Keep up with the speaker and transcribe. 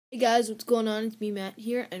Hey guys, what's going on? It's me, Matt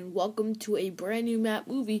here, and welcome to a brand new Matt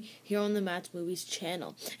movie here on the Matt's Movies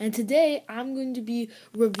channel. And today, I'm going to be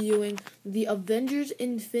reviewing the Avengers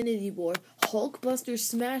Infinity War Hulkbuster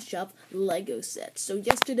Smash-Up Lego set. So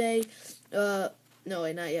yesterday, no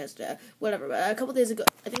wait, not yesterday, whatever, but a couple days ago,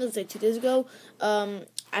 I think it was like 2 days ago,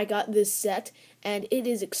 I got this set, and it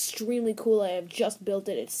is extremely cool. I have just built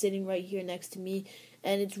it. It's sitting right here next to me,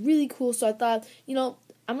 and it's really cool, so I thought,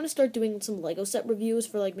 I'm going to start doing some Lego set reviews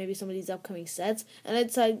for, maybe some of these upcoming sets. And I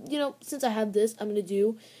decided, since I have this, I'm going to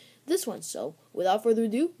do this one. So, without further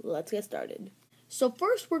ado, let's get started. So,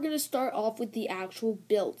 first, we're going to start off with the actual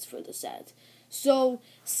builds for the set. So,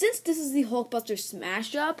 since this is the Hulkbuster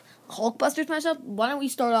Smash-Up, why don't we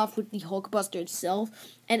start off with the Hulkbuster itself?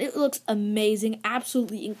 And it looks amazing,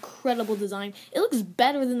 absolutely incredible design. It looks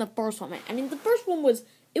better than the first one. I mean, the first one was...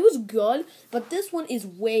 It was good, but this one is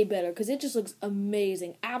way better because it just looks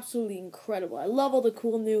amazing, absolutely incredible. I love all the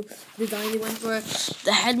cool new design they went for.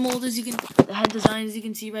 The head design, as you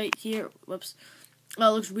can see right here. Whoops, it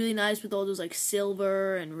looks really nice with all those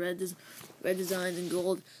silver and red designs and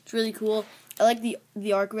gold. It's really cool. I like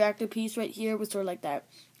the arc reactor piece right here with sort of like that,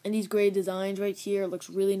 and these gray designs right here. It looks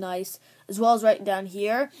really nice, as well as right down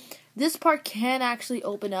here. This part can actually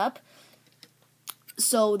open up.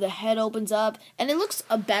 So the head opens up, and it looks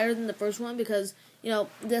better than the first one because,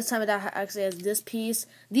 this time it actually has this piece.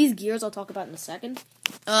 These gears I'll talk about in a second.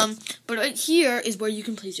 But right here is where you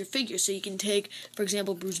can place your figure. So you can take, for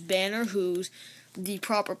example, Bruce Banner, who's the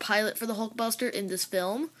proper pilot for the Hulkbuster in this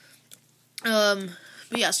film. But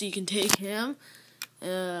yeah, so you can take him,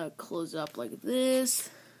 close it up like this.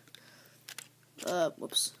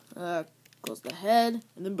 Close the head,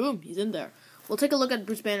 and then boom, he's in there. We'll take a look at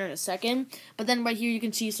Bruce Banner in a second, but then right here you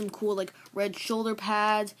can see some cool, red shoulder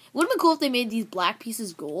pads. It would have been cool if they made these black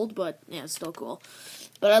pieces gold, but, yeah, it's still cool.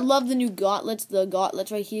 But I love the new gauntlets. The gauntlets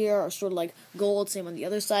right here are sort of gold, same on the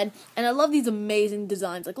other side. And I love these amazing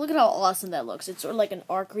designs. Look at how awesome that looks. It's sort of like an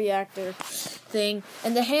arc reactor thing.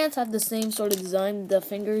 And the hands have the same sort of design. The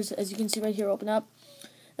fingers, as you can see right here, open up.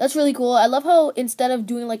 That's really cool. I love how instead of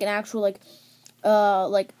doing, an actual,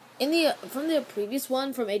 from the previous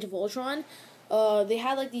one, from Age of Ultron, they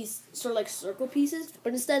had these sort of circle pieces,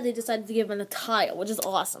 but instead they decided to give them a tile, which is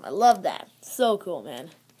awesome. I love that. So cool,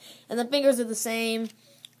 man. And the fingers are the same.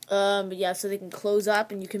 But yeah, so they can close up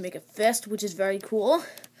and you can make a fist, which is very cool.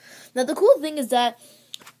 Now the cool thing is that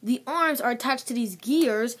the arms are attached to these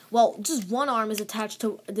gears. Well, just one arm is attached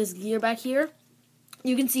to this gear back here.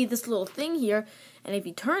 You can see this little thing here, and if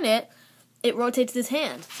you turn it, it rotates this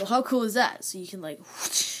hand. So how cool is that? So you can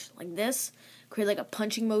whoosh, like this. Create a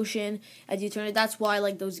punching motion as you turn it. That's why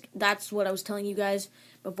that's what I was telling you guys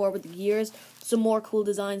before with the gears. Some more cool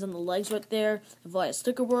designs on the legs right there via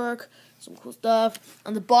sticker work. Some cool stuff.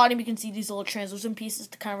 On the bottom you can see these little translucent pieces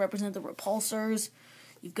to kind of represent the repulsors.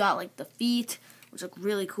 You've got the feet, which look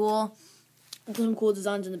really cool. Some cool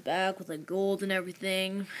designs in the back with gold and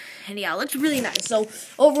everything. And yeah, it looks really nice. So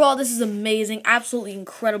overall this is amazing. Absolutely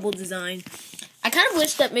incredible design. I kind of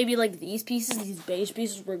wish that maybe these pieces, these beige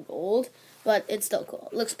pieces were gold. But it's still cool.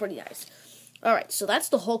 It looks pretty nice. Alright, so that's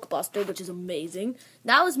the Hulkbuster, which is amazing.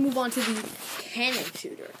 Now let's move on to the cannon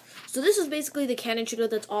shooter. So this is basically the cannon shooter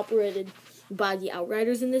that's operated by the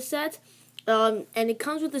Outriders in this set. And it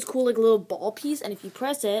comes with this cool little ball piece, and if you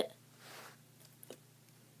press it...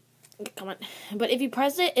 Come on. But if you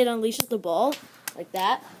press it, it unleashes the ball, like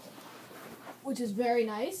that. Which is very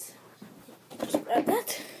nice. Just grab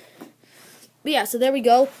that. But yeah, so there we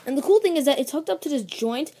go. And the cool thing is that it's hooked up to this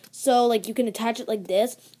joint, so you can attach it like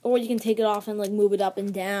this, or you can take it off and move it up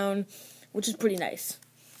and down, which is pretty nice.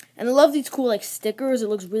 And I love these cool stickers. It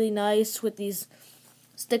looks really nice with these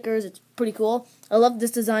stickers. It's pretty cool. I love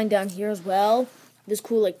this design down here as well. This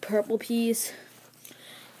cool purple piece.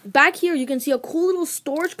 Back here you can see a cool little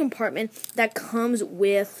storage compartment that comes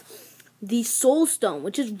with the Soul Stone,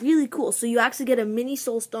 which is really cool. So you actually get a mini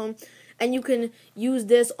Soul Stone. And you can use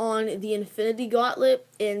this on the Infinity Gauntlet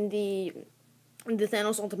in the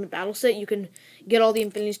Thanos Ultimate Battle set. You can get all the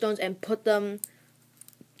Infinity Stones and put them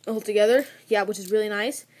all together. Yeah, which is really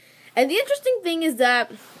nice. And the interesting thing is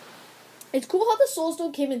that it's cool how the Soul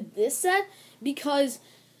Stone came in this set because,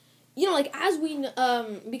 because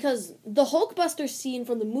the Hulkbuster scene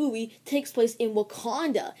from the movie takes place in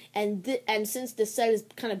Wakanda, and since the set is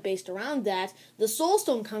kind of based around that, the Soul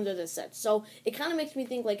Stone comes with this set. So it kind of makes me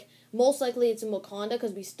think most likely it's in Wakanda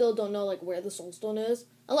because we still don't know where the Soul Stone is,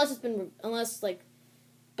 but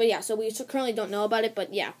yeah, so we currently don't know about it.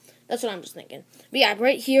 But yeah, that's what I'm just thinking. But yeah,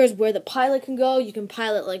 right here is where the pilot can go. You can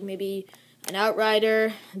pilot maybe an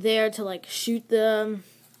Outrider there to shoot them.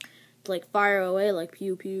 To fire away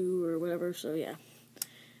pew pew or whatever, so yeah.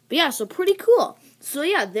 But yeah, so pretty cool. So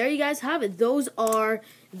yeah, there you guys have it. Those are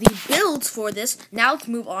the builds for this. Now let's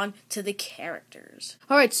move on to the characters.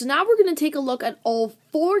 Alright, so now we're going to take a look at all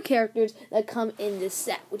 4 characters that come in this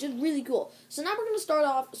set, which is really cool. So now we're going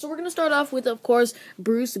to start off with, of course,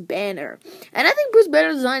 Bruce Banner. And I think Bruce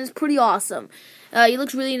Banner's design is pretty awesome. He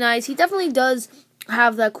looks really nice. He definitely does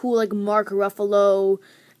have that cool, like, Mark Ruffalo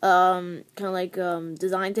kind of like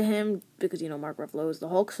design to him, because Mark Ruffalo is the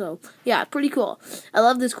Hulk. So yeah, pretty cool. I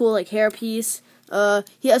love this cool like hairpiece.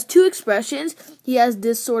 He has 2 expressions. He has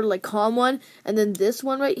this sort of like calm one, and then this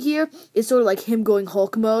one right here is sort of like him going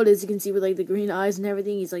Hulk mode, as you can see with like the green eyes and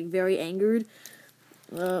everything. He's like very angered.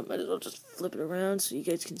 Might as well just flip it around so you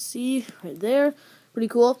guys can see right there. Pretty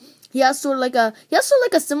cool. He has sort of like a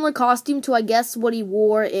similar costume to, I guess, what he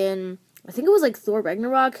wore in, I think it was like Thor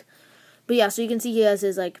Ragnarok. But yeah, so you can see he has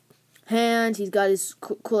his like hand. He's got his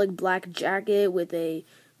cool like black jacket with a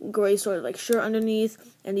gray sort of like shirt underneath,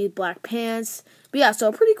 and these black pants. But yeah, so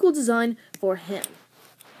a pretty cool design for him.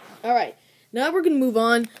 Alright, now we're going to move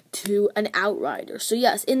on to an Outrider. So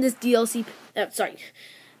yes, in this DLC,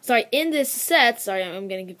 in this set, I'm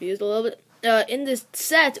getting confused a little bit. In this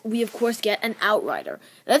set, we of course get an Outrider.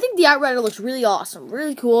 And I think the Outrider looks really awesome,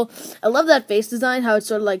 really cool. I love that face design, how it's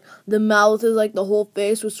sort of like the mouth is like the whole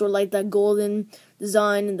face with sort of like that golden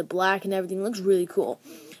design and the black and everything. It looks really cool.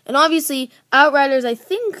 And obviously, Outriders, I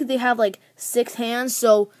think they have like 6 hands,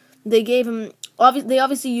 so they gave him, they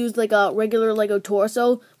obviously used like a regular Lego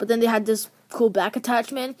torso, but then they had this cool back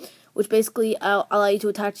attachment, which basically allow you to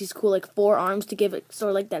attach these cool like 4 arms to give it sort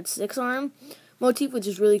of like that 6 arm motif, which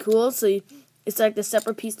is really cool. So it's like the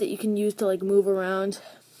separate piece that you can use to like move around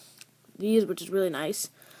these, which is really nice.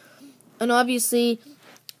 And obviously,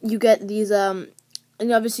 you get these and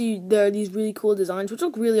obviously there are these really cool designs, which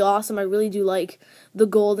look really awesome. I really do like the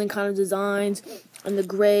golden kind of designs and the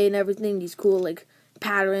gray and everything. These cool like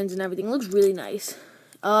patterns and everything. It looks really nice.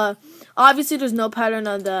 Obviously there's no pattern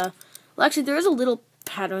on the, well, actually there is a little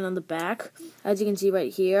pattern on the back, as you can see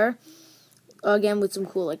right here. Again, with some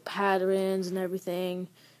cool like patterns and everything.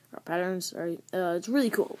 It's really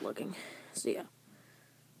cool looking. So yeah,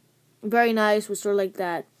 very nice with sort of like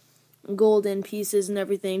that golden pieces and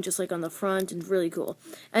everything, just like on the front, and really cool.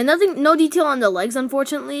 And no detail on the legs,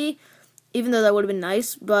 unfortunately, even though that would have been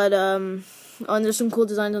nice. But there's some cool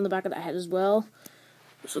designs on the back of the head as well,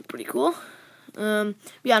 which look pretty cool. Yeah,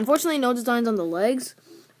 unfortunately, no designs on the legs,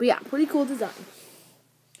 but yeah, pretty cool design.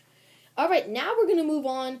 Alright, now we're going to move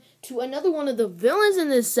on to another one of the villains in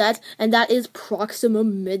this set, and that is Proxima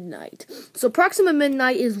Midnight. So Proxima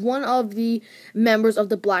Midnight is one of the members of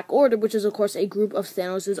the Black Order, which is, of course, a group of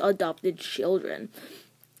Thanos' adopted children.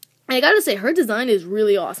 And I gotta say, her design is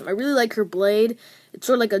really awesome. I really like her blade. It's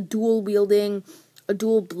sort of like a dual-bladed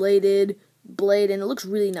blade, and it looks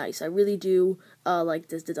really nice. I really do like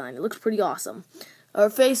this design. It looks pretty awesome. Her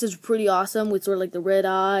face is pretty awesome, with sort of like the red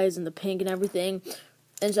eyes and the pink and everything.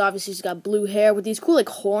 And so obviously she's got blue hair with these cool like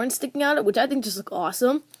horns sticking out, which I think just look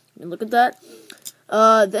awesome. I mean, look at that.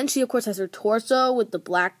 Then she of course has her torso with the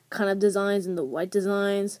black kind of designs and the white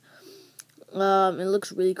designs. It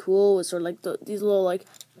looks really cool with sort of like these little like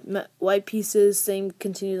white pieces. Same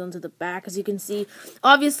continues onto the back, as you can see.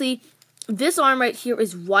 Obviously, this arm right here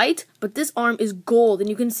is white, but this arm is gold, and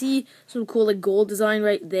you can see some cool like gold design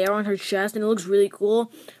right there on her chest, and it looks really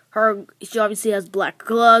cool. She obviously has black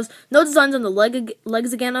gloves. No designs on the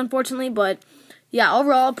legs again, unfortunately, but yeah,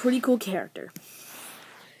 overall, pretty cool character.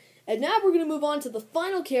 And now we're going to move on to the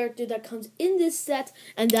final character that comes in this set,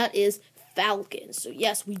 and that is Falcon. So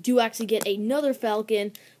yes, we do actually get another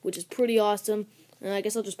Falcon, which is pretty awesome. I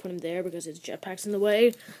guess I'll just put him there because his jetpack's in the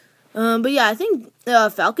way. But yeah, I think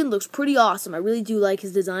Falcon looks pretty awesome. I really do like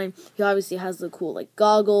his design. He obviously has the cool like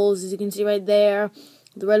goggles, as you can see right there,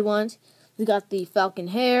 the red ones. He's got the Falcon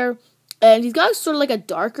hair, and he's got sort of like a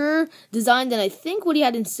darker design than I think what he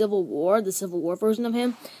had in Civil War, the Civil War version of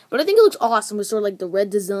him. But I think it looks awesome with sort of like the red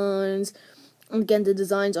designs. Again, the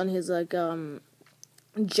designs on his like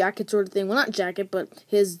jacket sort of thing. Well, not jacket, but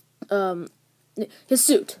his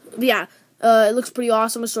suit. But yeah, it looks pretty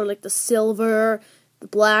awesome with sort of like the silver, the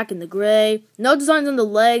black, and the gray. No designs on the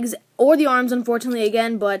legs or the arms, unfortunately,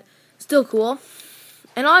 again, but still cool.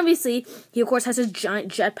 And obviously, he of course has his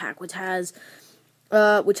giant jetpack, which has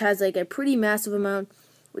like a pretty massive amount,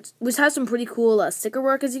 which has some pretty cool sticker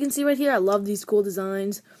work, as you can see right here. I love these cool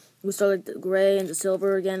designs. We start like the gray and the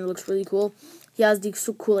silver again. It looks really cool. He has these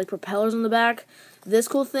cool like propellers on the back. This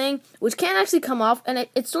cool thing, which can actually come off, and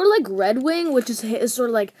it's sort of like Red Wing, which is sort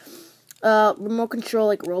of like remote control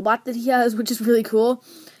like robot that he has, which is really cool.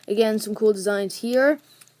 Again, some cool designs here,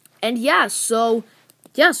 and yeah, so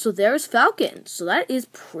there's Falcon. So that is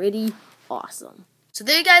pretty awesome. So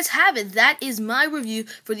there you guys have it. That is my review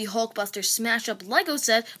for the Hulkbuster Smash-Up Lego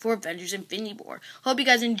set for Avengers Infinity War. Hope you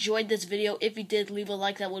guys enjoyed this video. If you did, leave a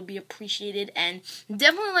like. That would be appreciated. And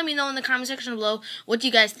definitely let me know in the comment section below what you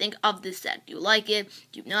guys think of this set. Do you like it?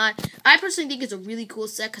 Do you not? I personally think it's a really cool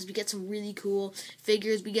set because we get some really cool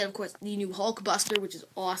figures. We get, of course, the new Hulkbuster, which is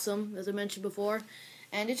awesome, as I mentioned before.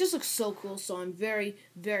 And it just looks so cool, so I'm very,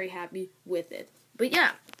 very happy with it. But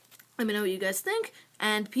yeah, let me know what you guys think,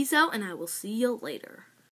 and peace out, and I will see you later.